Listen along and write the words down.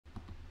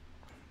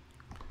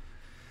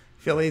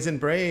Phillies and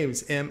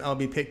Braves,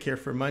 MLB pick here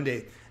for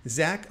Monday.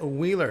 Zach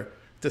Wheeler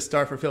to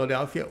start for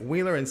Philadelphia.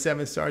 Wheeler in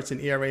 7 starts, an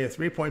ERA of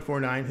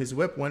 3.49, his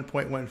whip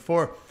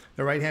 1.14.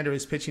 The right-hander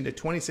is pitching to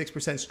 26%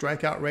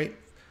 strikeout rate.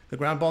 The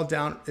ground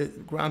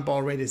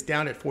ball rate is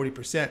down at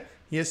 40%.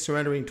 He is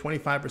surrendering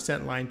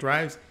 25% line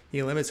drives.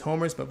 He limits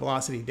homers but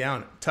velocity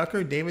down.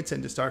 Tucker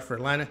Davidson to start for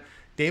Atlanta.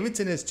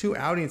 Davidson has 2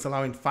 outings,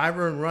 allowing 5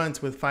 earned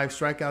runs with 5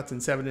 strikeouts in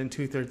 7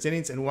 2/3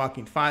 innings and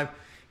walking 5.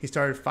 He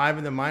started 5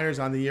 in the minors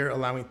on the year,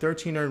 allowing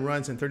 13 earned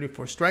runs and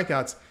 34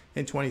 strikeouts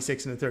in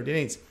 26 1/3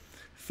 innings.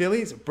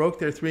 Phillies broke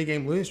their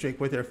 3-game losing streak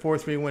with their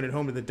 4-3 win at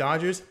home to the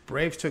Dodgers.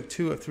 Braves took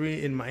 2 of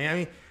 3 in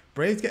Miami.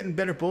 Braves getting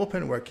better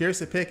bullpen work. Here's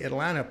the pick,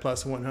 Atlanta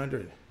plus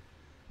 100.